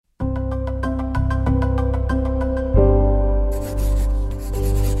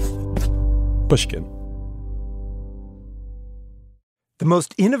Pushkin. The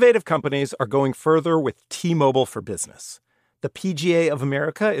most innovative companies are going further with T-Mobile for Business. The PGA of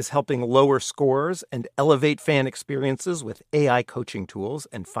America is helping lower scores and elevate fan experiences with AI coaching tools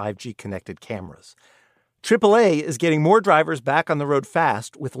and 5G connected cameras. AAA is getting more drivers back on the road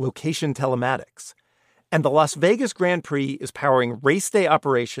fast with location telematics. And the Las Vegas Grand Prix is powering race day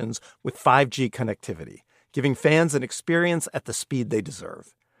operations with 5G connectivity, giving fans an experience at the speed they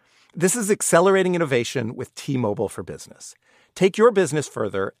deserve. This is accelerating innovation with T-Mobile for Business. Take your business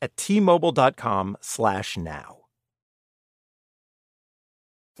further at T-Mobile.com/now.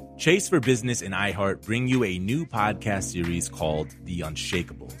 Chase for Business and iHeart bring you a new podcast series called The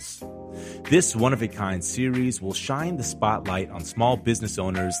Unshakables. This one-of-a-kind series will shine the spotlight on small business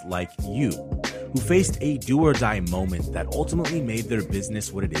owners like you, who faced a do-or-die moment that ultimately made their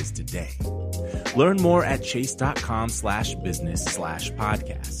business what it is today. Learn more at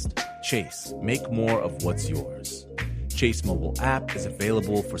chase.com/business/podcast. Chase, make more of what's yours. Chase mobile app is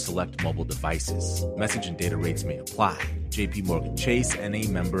available for select mobile devices. Message and data rates may apply. JP Morgan Chase, N.A.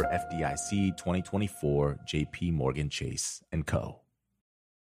 member FDIC 2024, JP Morgan Chase & Co.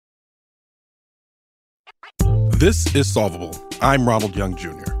 This is Solvable. I'm Ronald Young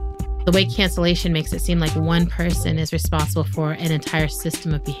Jr. The way cancellation makes it seem like one person is responsible for an entire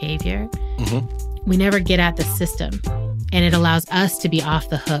system of behavior. We never get at the system, and it allows us to be off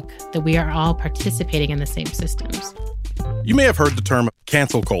the hook that we are all participating in the same systems. You may have heard the term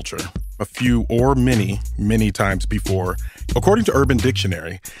cancel culture a few or many times before. According to Urban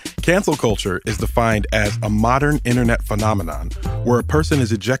Dictionary, cancel culture is defined as a modern internet phenomenon where a person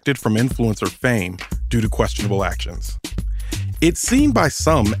is ejected from influence or fame due to questionable actions. It's seen by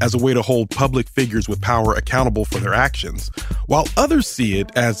some as a way to hold public figures with power accountable for their actions, while others see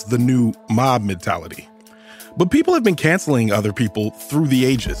it as the new mob mentality. But people have been canceling other people through the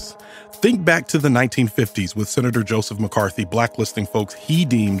ages. Think back to the 1950s with Senator Joseph McCarthy blacklisting folks he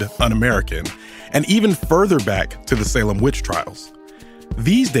deemed un-American, and even further back to the Salem witch trials.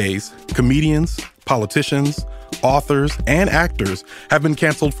 These days, comedians, politicians, authors, and actors have been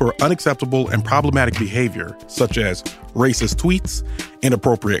canceled for unacceptable and problematic behavior, such as racist tweets,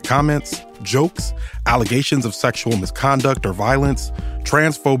 inappropriate comments, jokes, allegations of sexual misconduct or violence,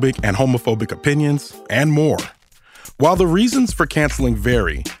 transphobic and homophobic opinions, and more. While the reasons for canceling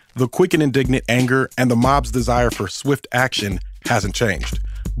vary, the quick and indignant anger and the mob's desire for swift action hasn't changed.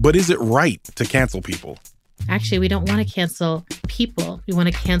 But is it right to cancel people? Actually, we don't want to cancel people. We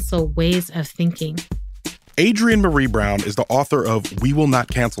want to cancel ways of thinking. Adrienne Maree Brown is the author of We Will Not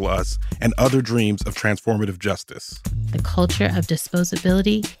Cancel Us and Other Dreams of Transformative Justice. The culture of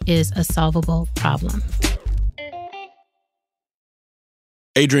disposability is a solvable problem.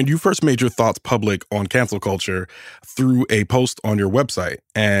 Adrienne, you first made your thoughts public on cancel culture through a post on your website,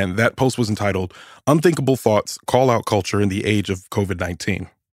 and that post was entitled Unthinkable Thoughts, Call Out Culture in the Age of COVID-19.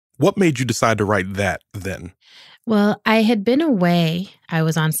 What made you decide to write that then? Well, I had been away. I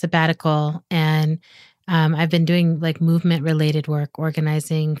was on sabbatical, and I've been doing like movement-related work,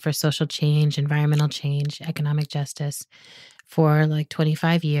 organizing for social change, environmental change, economic justice for like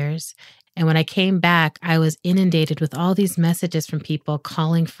 25 years. And when I came back, I was inundated with all these messages from people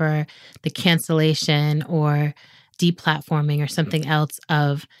calling for the cancellation or deplatforming or something else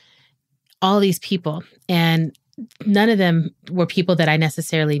of all these people. And none of them were people that I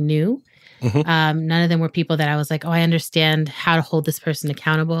necessarily knew. None of them were people that I was like, oh, I understand how to hold this person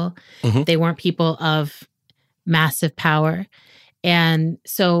accountable. They weren't people of massive power. And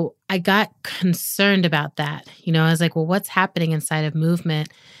so I got concerned about that. You know, I was like, well, what's happening inside of movement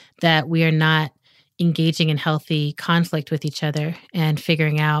that we are not engaging in healthy conflict with each other and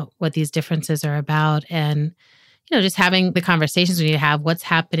figuring out what these differences are about, and, you know, just having the conversations we need to have. What's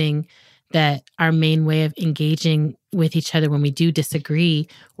happening that our main way of engaging with each other when we do disagree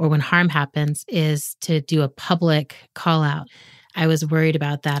or when harm happens is to do a public call out. I was worried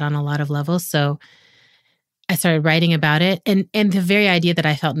about that on a lot of levels. So I started writing about it. And the very idea that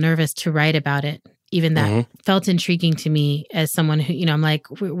I felt nervous to write about it, even that felt intriguing to me as someone who, you know, I'm like,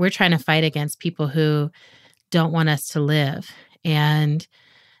 we're trying to fight against people who don't want us to live. And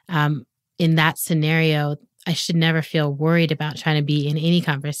in that scenario, I should never feel worried about trying to be in any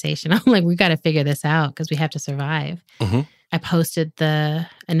conversation. I'm like, we got to figure this out because we have to survive. I posted the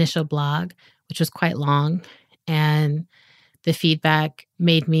initial blog, which was quite long, and the feedback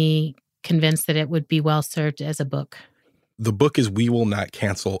made me convinced that it would be well served as a book. The book is We Will Not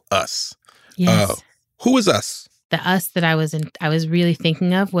Cancel Us. Yes. Who is us? The us that I was really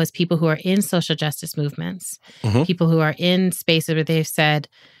thinking of was people who are in social justice movements, people who are in spaces where they've said,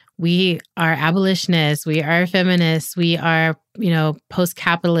 We are abolitionists. We are feminists. We are,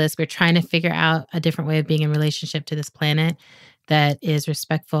 post-capitalist. We're trying to figure out a different way of being in relationship to this planet that is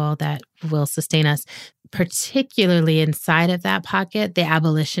respectful, that will sustain us, particularly inside of that pocket, the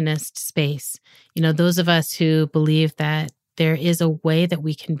abolitionist space. Those of us who believe that there is a way that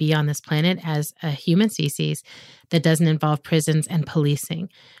we can be on this planet as a human species that doesn't involve prisons and policing,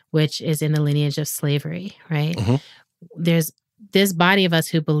 which is in the lineage of slavery, right? Mm-hmm. There's this body of us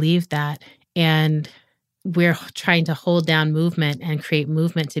who believe that, and we're trying to hold down movement and create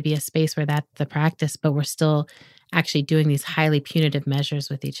movement to be a space where that's the practice, but we're still actually doing these highly punitive measures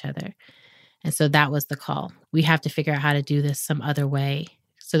with each other. And so that was the call. We have to figure out how to do this some other way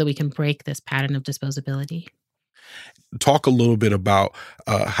so that we can break this pattern of disposability. Talk a little bit about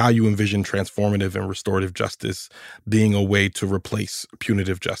how you envision transformative and restorative justice being a way to replace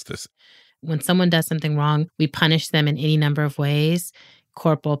punitive justice. When someone does something wrong, we punish them in any number of ways.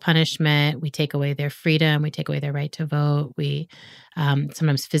 Corporal punishment, we take away their freedom, we take away their right to vote, we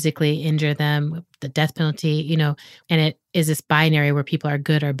sometimes physically injure them with the death penalty, and it is this binary where people are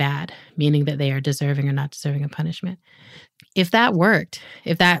good or bad, meaning that they are deserving or not deserving of punishment. If that worked,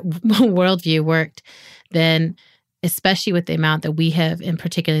 if that worldview worked, then especially with the amount that we have, in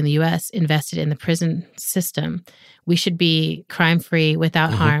particular in the U.S., invested in the prison system, we should be crime-free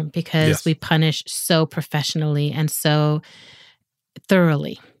without harm because we punish so professionally and so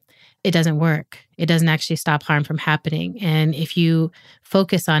thoroughly. It doesn't work. It doesn't actually stop harm from happening. And if you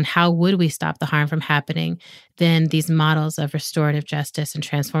focus on how would we stop the harm from happening, then these models of restorative justice and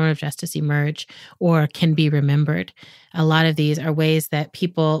transformative justice emerge or can be remembered. A lot of these are ways that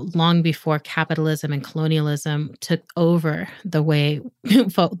people long before capitalism and colonialism took over the way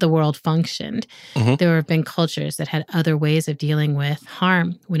the world functioned. There have been cultures that had other ways of dealing with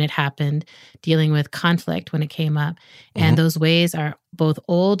harm when it happened, dealing with conflict when it came up. And those ways are both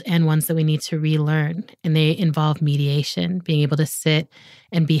old and ones that we need to relearn. And they involve mediation, being able to sit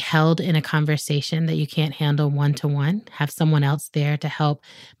and be held in a conversation that you can't handle one-to-one, have someone else there to help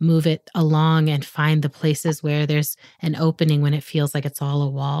move it along and find the places where there's an opening when it feels like it's all a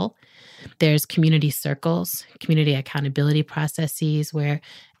wall. There's community circles, community accountability processes where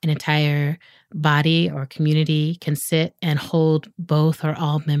an entire body or community can sit and hold both or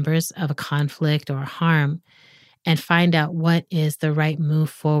all members of a conflict or harm and find out what is the right move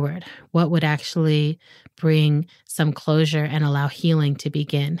forward, what would actually bring some closure and allow healing to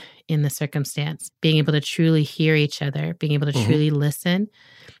begin in the circumstance, being able to truly hear each other, being able to truly listen,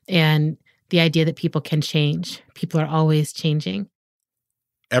 and the idea that people can change. People are always changing.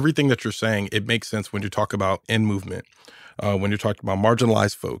 Everything that you're saying, it makes sense when you talk about in movement, when you're talking about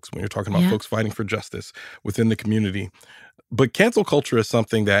marginalized folks, when you're talking about folks fighting for justice within the community. But cancel culture is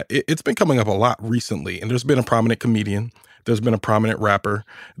something that it's been coming up a lot recently. And there's been a prominent comedian. There's been a prominent rapper.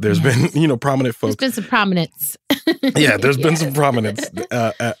 There's been, prominent folks. There's been some prominence. There's been some prominence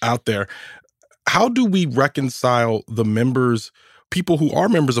out there. How do we reconcile the members, people who are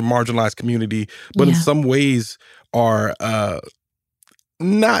members of marginalized community, but in some ways are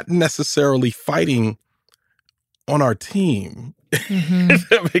not necessarily fighting on our team? If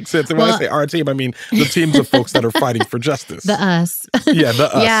that makes sense. And when I say our team, I mean the teams of folks that are fighting for justice. The us. The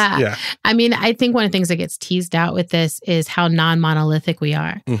us. Yeah. I mean, I think one of the things that gets teased out with this is how non-monolithic we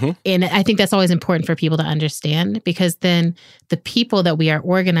are. And I think that's always important for people to understand, because then the people that we are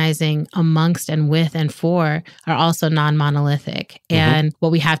organizing amongst and with and for are also non-monolithic. And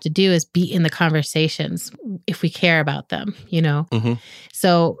what we have to do is be in the conversations if we care about them,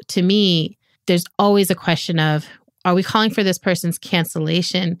 So to me, there's always a question of, are we calling for this person's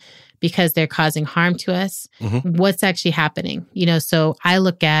cancellation because they're causing harm to us? What's actually happening? So I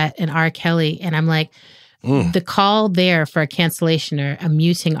look at an R. Kelly and I'm like, the call there for a cancellation or a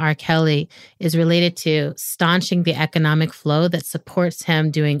muting R. Kelly is related to staunching the economic flow that supports him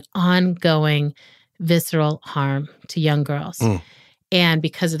doing ongoing visceral harm to young girls. And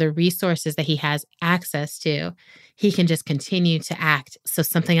because of the resources that he has access to, he can just continue to act. So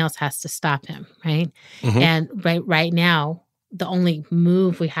something else has to stop him, right? And right now, the only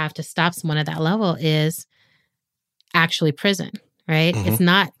move we have to stop someone at that level is actually prison, right? It's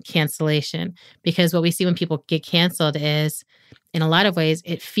not cancellation, because what we see when people get canceled is, in a lot of ways,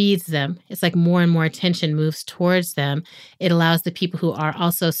 it feeds them. It's like more and more attention moves towards them. It allows the people who are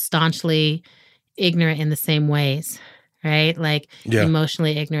also staunchly ignorant in the same ways, right? Like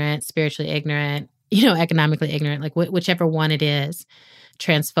emotionally ignorant, spiritually ignorant, economically ignorant, like whichever one it is,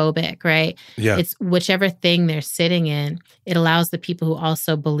 transphobic, right? It's whichever thing they're sitting in, it allows the people who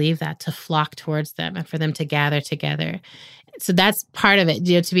also believe that to flock towards them and for them to gather together. So that's part of it,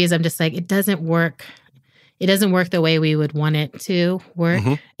 to me, is I'm just like, it doesn't work it doesn't work the way we would want it to work.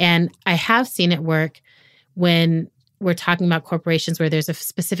 And I have seen it work when we're talking about corporations where there's a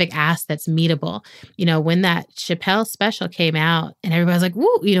specific ask that's meetable. When that Chappelle special came out and everybody was like,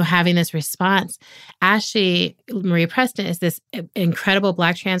 woo, having this response, Ashley Marie Preston is this incredible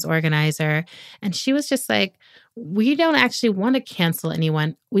Black trans organizer. And she was just like, we don't actually want to cancel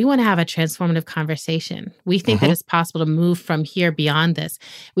anyone. We want to have a transformative conversation. We think that it's possible to move from here beyond this.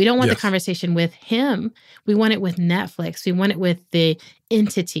 We don't want the conversation with him. We want it with Netflix. We want it with the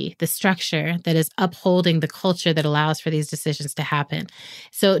entity, the structure that is upholding the culture that allows for these decisions to happen.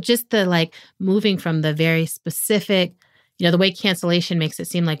 So just the moving from the very specific, the way cancellation makes it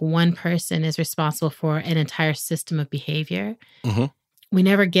seem like one person is responsible for an entire system of behavior. We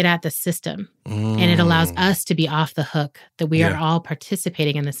never get at the system, and it allows us to be off the hook, that we are all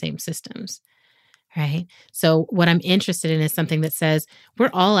participating in the same systems, right? So what I'm interested in is something that says we're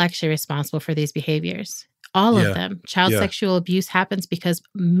all actually responsible for these behaviors, all of them. Child sexual abuse happens because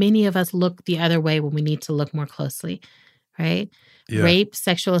many of us look the other way when we need to look more closely, right? Rape,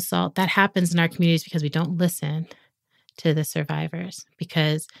 sexual assault, that happens in our communities because we don't listen to the survivors,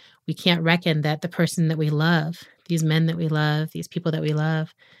 because we can't reckon that the person that we love, these men that we love, these people that we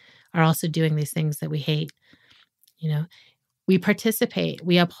love, are also doing these things that we hate. We participate,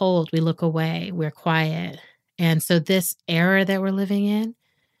 we uphold, we look away, we're quiet. And so this era that we're living in,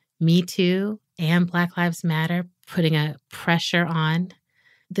 Me Too and Black Lives Matter, putting a pressure on,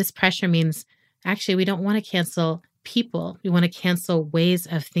 this pressure means actually we don't want to cancel people. We want to cancel ways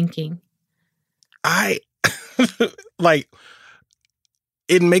of thinking.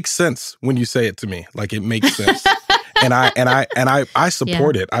 It makes sense when you say it to me. It makes sense. And I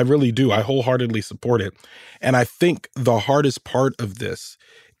support it. I really do. I wholeheartedly support it. And I think the hardest part of this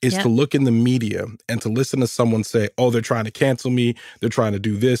is to look in the media and to listen to someone say, oh, they're trying to cancel me, they're trying to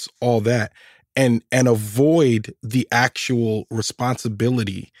do this, all that, and avoid the actual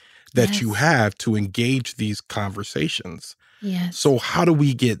responsibility that you have to engage these conversations. So how do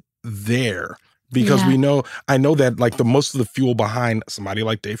we get there? Because I know that the most of the fuel behind somebody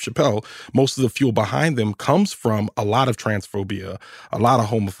like Dave Chappelle, most of the fuel behind them comes from a lot of transphobia, a lot of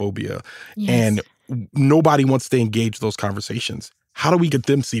homophobia, and nobody wants to engage those conversations. How do we get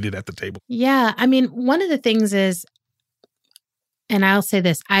them seated at the table? Yeah. I mean, one of the things is, and I'll say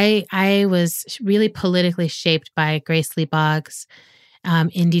this, I was really politically shaped by Grace Lee Boggs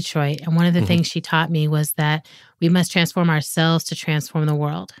in Detroit. And one of the things she taught me was that we must transform ourselves to transform the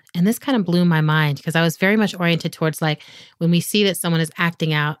world. And this kind of blew my mind, because I was very much oriented towards when we see that someone is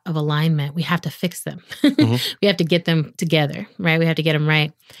acting out of alignment, we have to fix them. We have to get them together, right? We have to get them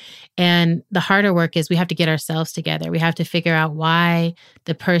right. And the harder work is we have to get ourselves together. We have to figure out why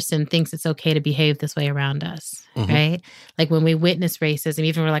the person thinks it's okay to behave this way around us, right? When we witness racism,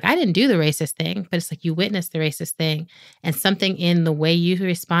 even we're I didn't do the racist thing, but it's you witnessed the racist thing, and something in the way you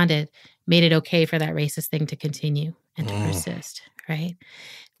responded made it okay for that racist thing to continue and to persist, right?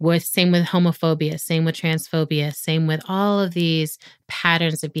 Same with homophobia, same with transphobia, same with all of these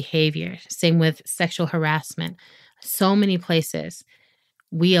patterns of behavior, same with sexual harassment. So many places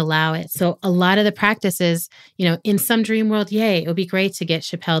we allow it. So a lot of the practices, in some dream world, it would be great to get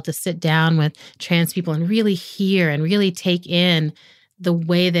Chappelle to sit down with trans people and really hear and really take in the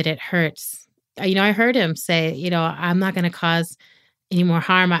way that it hurts. I heard him say, I'm not going to cause any more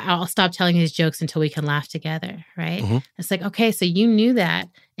harm. I'll stop telling these jokes until we can laugh together, right? It's okay, so you knew that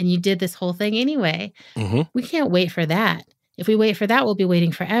and you did this whole thing anyway. We can't wait for that. If we wait for that, we'll be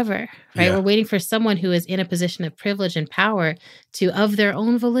waiting forever, right? We're waiting for someone who is in a position of privilege and power to, of their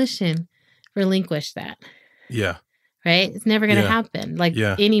own volition, relinquish that. Right? It's never going to happen.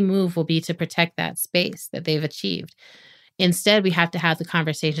 Any move will be to protect that space that they've achieved. Instead, we have to have the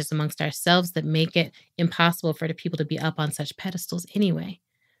conversations amongst ourselves that make it impossible for the people to be up on such pedestals anyway.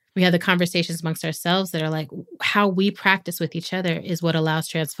 We have the conversations amongst ourselves that are how we practice with each other is what allows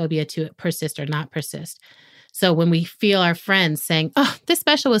transphobia to persist or not persist. So when we feel our friends saying, oh, this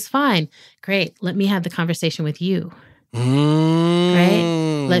special was fine, great, let me have the conversation with you.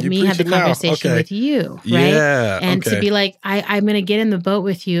 Right? Let me have the conversation with you. Right? And to be I'm going to get in the boat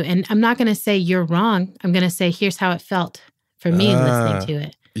with you. And I'm not going to say you're wrong. I'm going to say, here's how it felt for me listening to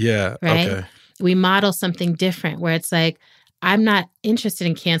it. Right? We model something different where it's I'm not interested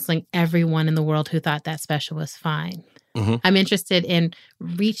in canceling everyone in the world who thought that special was fine. I'm interested in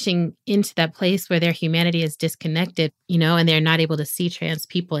reaching into that place where their humanity is disconnected, and they're not able to see trans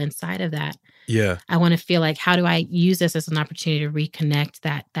people inside of that. I want to feel how do I use this as an opportunity to reconnect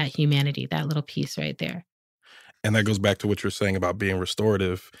that humanity, that little piece right there. And that goes back to what you're saying about being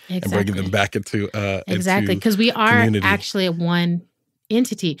restorative and bringing them back into because we are community. actually one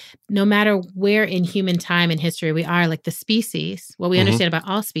entity. No matter where in human time and history we are, like the species, what we understand about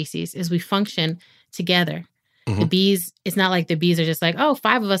all species is we function together. The bees, it's not like the bees are just like, oh,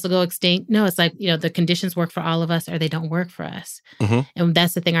 5 of us will go extinct. No, it's like, the conditions work for all of us or they don't work for us. And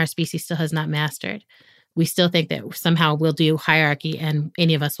that's the thing our species still has not mastered. We still think that somehow we'll do hierarchy and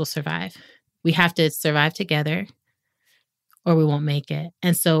any of us will survive. We have to survive together or we won't make it.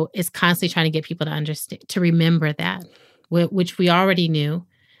 And so it's constantly trying to get people to understand, to remember that, which we already knew.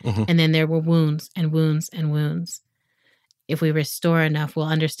 And then there were wounds and wounds and wounds. If we restore enough, we'll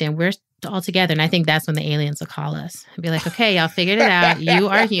understand we're all together. And I think that's when the aliens will call us and be like, okay, y'all figured it out. You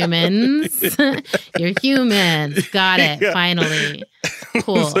are humans. You're humans. Got it. Yeah. Finally.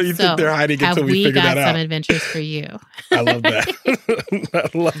 Cool. So you think they're hiding until we figure that out? Have we got some adventures for you? I love that.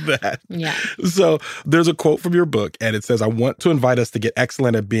 I love that. Yeah. So there's a quote from your book, and it says, I want to invite us to get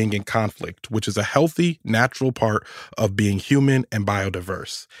excellent at being in conflict, which is a healthy, natural part of being human and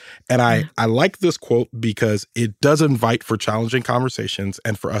biodiverse. And I like this quote because it does invite for challenging conversations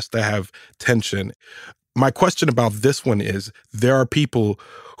and for us to have tension. My question about this one is, there are people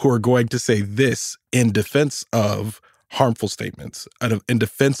who are going to say this in defense of harmful statements, in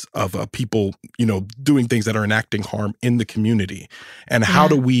defense of people, doing things that are enacting harm in the community. And how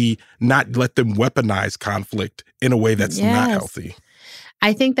do we not let them weaponize conflict in a way that's not healthy?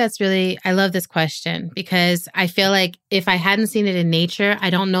 I think that's really, I love this question because I feel like if I hadn't seen it in nature, I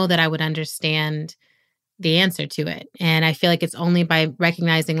don't know that I would understand the answer to it. And I feel like it's only by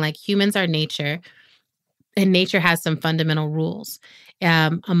recognizing like humans are nature and nature has some fundamental rules.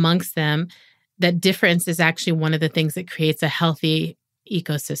 Amongst them, that difference is actually one of the things that creates a healthy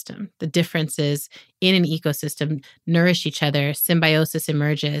ecosystem. The differences in an ecosystem nourish each other, symbiosis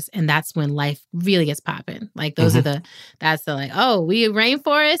emerges, and that's when life really gets popping. Like those are that's the like, oh, we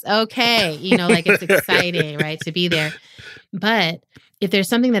rainforest? Okay. Like it's exciting, right, to be there. But if there's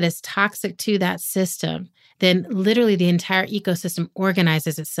something that is toxic to that system, then literally the entire ecosystem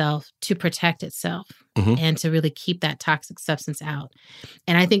organizes itself to protect itself and to really keep that toxic substance out.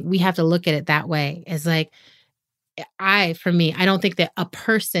 And I think we have to look at it that way as like, for me, I don't think that a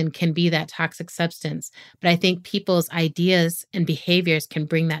person can be that toxic substance, but I think people's ideas and behaviors can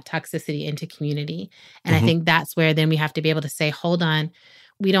bring that toxicity into community. And I think that's where then we have to be able to say, hold on,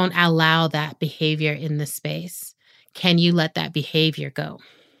 we don't allow that behavior in this space. Can you let that behavior go?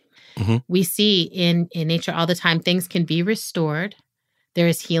 We see in nature all the time, things can be restored. There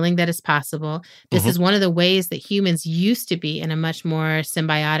is healing that is possible. This is one of the ways that humans used to be in a much more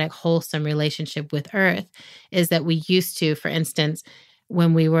symbiotic, wholesome relationship with Earth, is that we used to, for instance,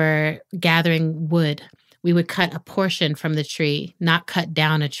 when we were gathering wood, we would cut a portion from the tree, not cut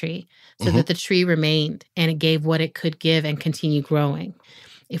down a tree, so that the tree remained and it gave what it could give and continue growing.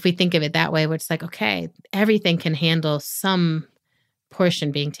 If we think of it that way, where it's like, okay, everything can handle some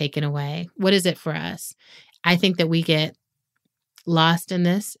portion being taken away. What is it for us? I think that we get lost in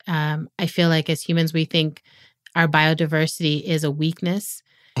this. I feel like as humans, we think our biodiversity is a weakness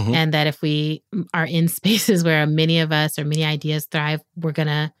and that if we are in spaces where many of us or many ideas thrive, we're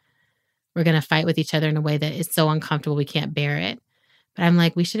gonna fight with each other in a way that is so uncomfortable we can't bear it. But I'm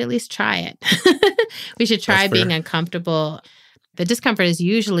like, we should at least try it. We should try being uncomfortable. The discomfort is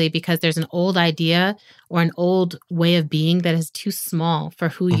usually because there's an old idea or an old way of being that is too small for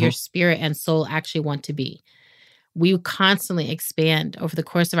who your spirit and soul actually want to be. We constantly expand over the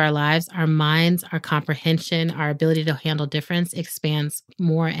course of our lives. Our minds, our comprehension, our ability to handle difference expands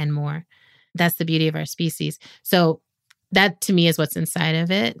more and more. That's the beauty of our species. So that to me is what's inside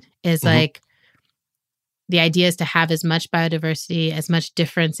of it, is like the idea is to have as much biodiversity, as much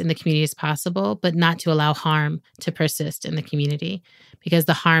difference in the community as possible, but not to allow harm to persist in the community because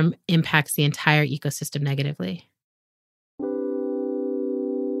the harm impacts the entire ecosystem negatively.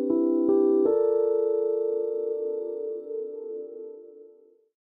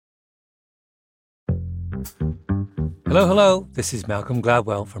 Hello. This is Malcolm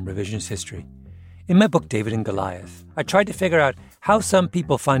Gladwell from Revisionist History. In my book, David and Goliath, I tried to figure out how some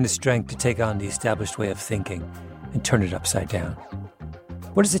people find the strength to take on the established way of thinking and turn it upside down.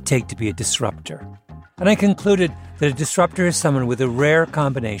 What does it take to be a disruptor? And I concluded that a disruptor is someone with a rare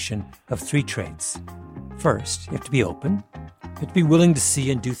combination of 3 traits. First, you have to be open. You have to be willing to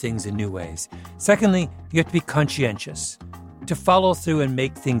see and do things in new ways. Secondly, you have to be conscientious, to follow through and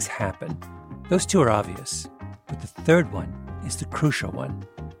make things happen. Those 2 are obvious. But the third one is the crucial one.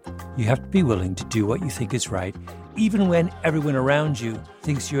 You have to be willing to do what you think is right, even when everyone around you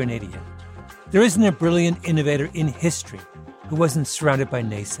thinks you're an idiot. There isn't a brilliant innovator in history who wasn't surrounded by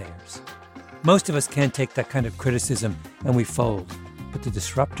naysayers. Most of us can't take that kind of criticism and we fold, but the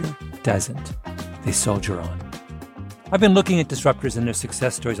disruptor doesn't. They soldier on. I've been looking at disruptors and their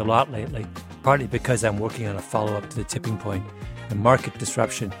success stories a lot lately, partly because I'm working on a follow-up to The Tipping Point, and market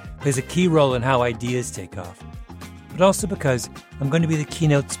disruption plays a key role in how ideas take off. But also because I'm going to be the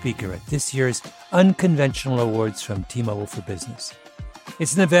keynote speaker at this year's Unconventional Awards from T-Mobile for Business.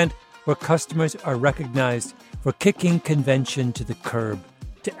 It's an event where customers are recognized for kicking convention to the curb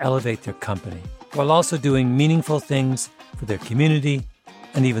to elevate their company, while also doing meaningful things for their community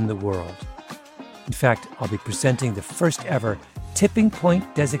and even the world. In fact, I'll be presenting the first ever Tipping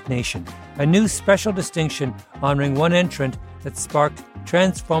Point designation, a new special distinction honoring one entrant that sparked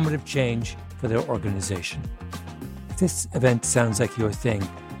transformative change for their organization. If this event sounds like your thing,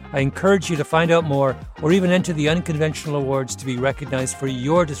 I encourage you to find out more or even enter the Unconventional Awards to be recognized for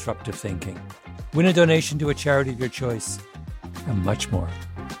your disruptive thinking. Win a donation to a charity of your choice, and much more.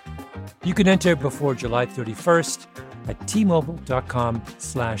 You can enter before July 31st at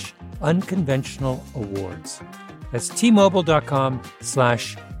tmobile.com/unconventional awards. That's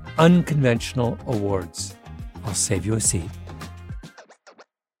tmobile.com/unconventional awards. I'll save you a seat.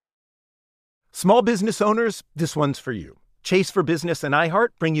 Small business owners, this one's for you. Chase for Business and iHeart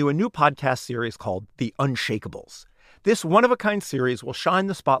bring you a new podcast series called The Unshakables. This one-of-a-kind series will shine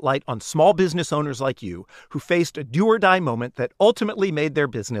the spotlight on small business owners like you who faced a do-or-die moment that ultimately made their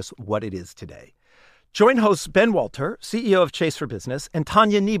business what it is today. Join hosts Ben Walter, CEO of Chase for Business, and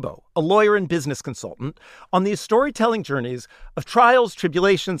Tanya Nebo, a lawyer and business consultant, on these storytelling journeys of trials,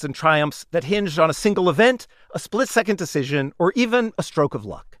 tribulations, and triumphs that hinged on a single event, a split-second decision, or even a stroke of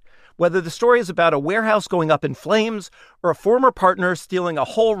luck. Whether the story is about a warehouse going up in flames or a former partner stealing a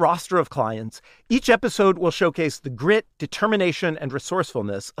whole roster of clients, each episode will showcase the grit, determination, and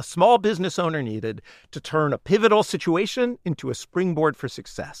resourcefulness a small business owner needed to turn a pivotal situation into a springboard for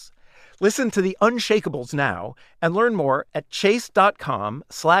success. Listen to The Unshakables now and learn more at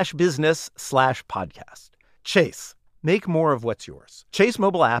chase.com/business/podcast. Chase, make more of what's yours. Chase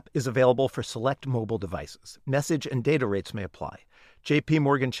mobile app is available for select mobile devices. Message and data rates may apply. J.P.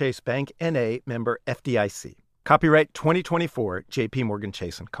 Morgan Chase Bank, N.A., member FDIC. Copyright 2024, J.P. Morgan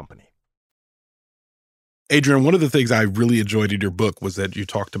Chase & Company. Adrian, one of the things I really enjoyed in your book was that you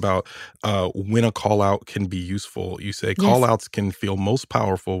talked about when a call-out can be useful. You say call-outs can feel most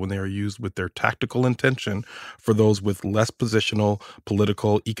powerful when they are used with their tactical intention for those with less positional,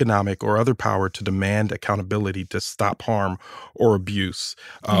 political, economic, or other power to demand accountability to stop harm or abuse,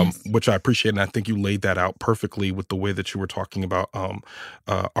 which I appreciate. And I think you laid that out perfectly with the way that you were talking about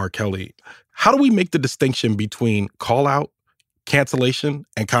R. Kelly. How do we make the distinction between call-out, cancellation,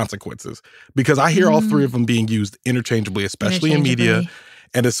 and consequences? Because I hear all three of them being used interchangeably, especially in media,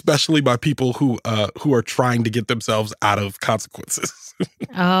 and especially by people who are trying to get themselves out of consequences.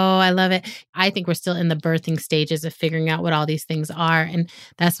 Oh, I love it. I think we're still in the birthing stages of figuring out what all these things are. And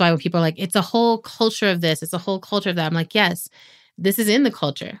that's why when people are like, it's a whole culture of this, it's a whole culture of that. I'm like, yes, this is in the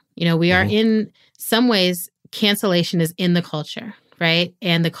culture. You know, we are in some ways, cancellation is in the culture, right?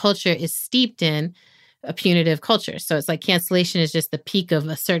 And the culture is steeped in a punitive culture. So it's like cancellation is just the peak of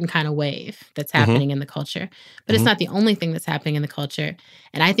a certain kind of wave that's happening in the culture. But it's not the only thing that's happening in the culture.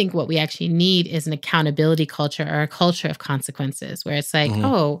 And I think what we actually need is an accountability culture or a culture of consequences where it's like,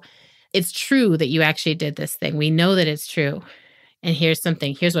 oh, it's true that you actually did this thing. We know that it's true. And here's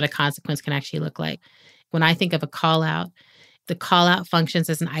what a consequence can actually look like. When I think of a call out, the call out functions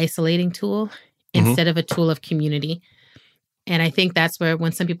as an isolating tool instead of a tool of community. And I think that's where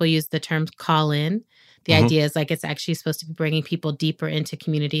when some people use the term call in, the idea is like it's actually supposed to be bringing people deeper into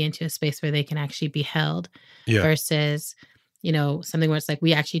community, into a space where they can actually be held versus, you know, something where it's like,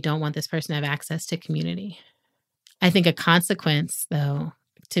 we actually don't want this person to have access to community. I think a consequence, though,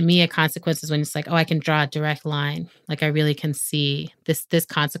 to me, a consequence is when it's like, oh, I can draw a direct line. Like I really can see this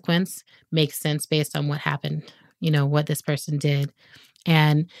consequence makes sense based on what happened, you know, what this person did.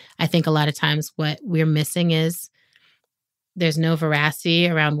 And I think a lot of times what we're missing is there's no veracity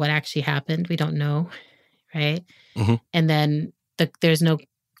around what actually happened. We don't know. Right. And then there's no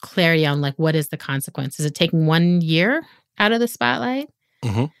clarity on like, what is the consequence? Is it taking 1 year out of the spotlight?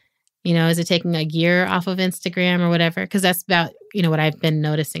 You know, is it taking a year off of Instagram or whatever? Because that's about, you know, what I've been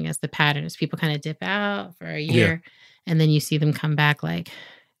noticing as the pattern is people kind of dip out for a year and then you see them come back like,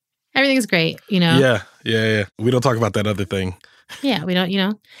 everything's great, you know? Yeah. We don't talk about that other thing. Yeah, we don't, you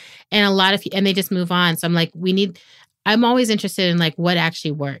know? And and they just move on. So I'm like, I'm always interested in like what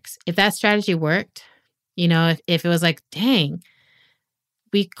actually works. If that strategy worked, you know, if it was like, dang,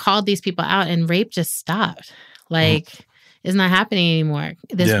 we called these people out and rape just stopped. Like, it's not happening anymore.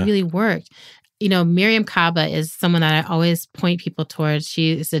 This really worked. You know, Miriam Kaba is someone that I always point people towards.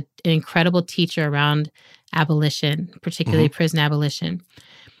 She is an incredible teacher around abolition, particularly prison abolition.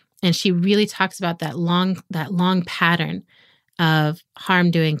 And she really talks about that long pattern of harm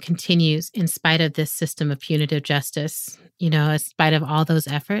doing continues in spite of this system of punitive justice, in spite of all those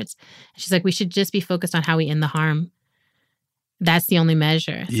efforts. She's like, we should just be focused on how we end the harm. That's the only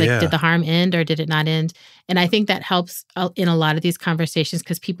measure. It's like, did the harm end or did it not end? And I think that helps in a lot of these conversations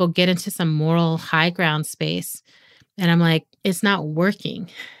because people get into some moral high ground space. And I'm like, it's not working,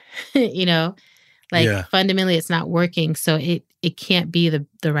 fundamentally it's not working. So it can't be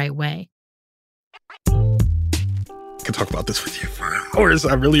the right way. I could talk about this with you for hours.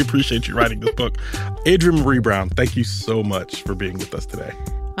 I really appreciate you writing this book. Adrienne Maree Brown, thank you so much for being with us today.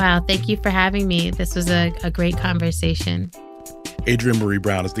 Wow, thank you for having me. This was a great conversation. Adrienne Maree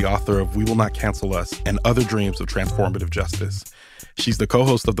Brown is the author of We Will Not Cancel Us and Other Dreams of Transformative Justice. She's the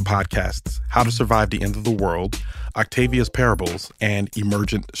co-host of the podcasts How to Survive the End of the World, Octavia's Parables, and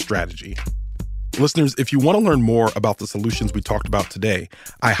Emergent Strategy. Listeners, if you want to learn more about the solutions we talked about today,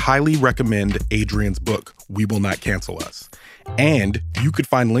 I highly recommend Adrienne's book, We Will Not Cancel Us. And you could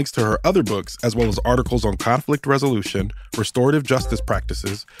find links to her other books, as well as articles on conflict resolution, restorative justice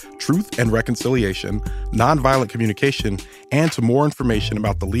practices, truth and reconciliation, nonviolent communication, and to more information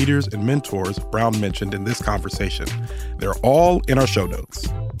about the leaders and mentors Brown mentioned in this conversation. They're all in our show notes.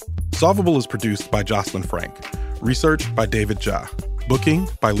 Solvable is produced by Jocelyn Frank. Research by David Jha. Booking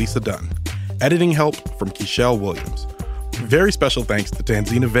by Lisa Dunn. Editing help from Keshell Williams. Very special thanks to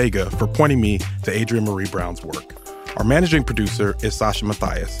Tanzina Vega for pointing me to Adrienne Maree Brown's work. Our managing producer is Sasha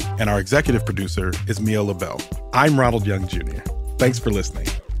Matthias, and our executive producer is Mia LaBelle. I'm Ronald Young Jr. Thanks for listening.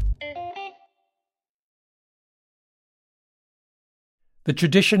 The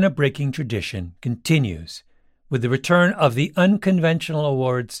tradition of breaking tradition continues with the return of the Unconventional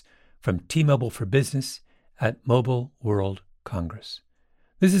Awards from T-Mobile for Business at Mobile World Congress.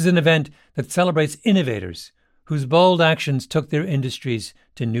 This is an event that celebrates innovators whose bold actions took their industries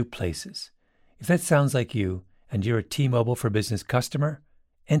to new places. If that sounds like you and you're a T-Mobile for Business customer,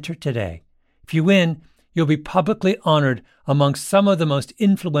 enter today. If you win, you'll be publicly honored amongst some of the most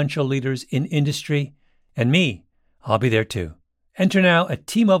influential leaders in industry. And me, I'll be there too. Enter now at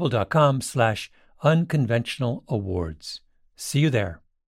T-Mobile.com/unconventional awards. See you there.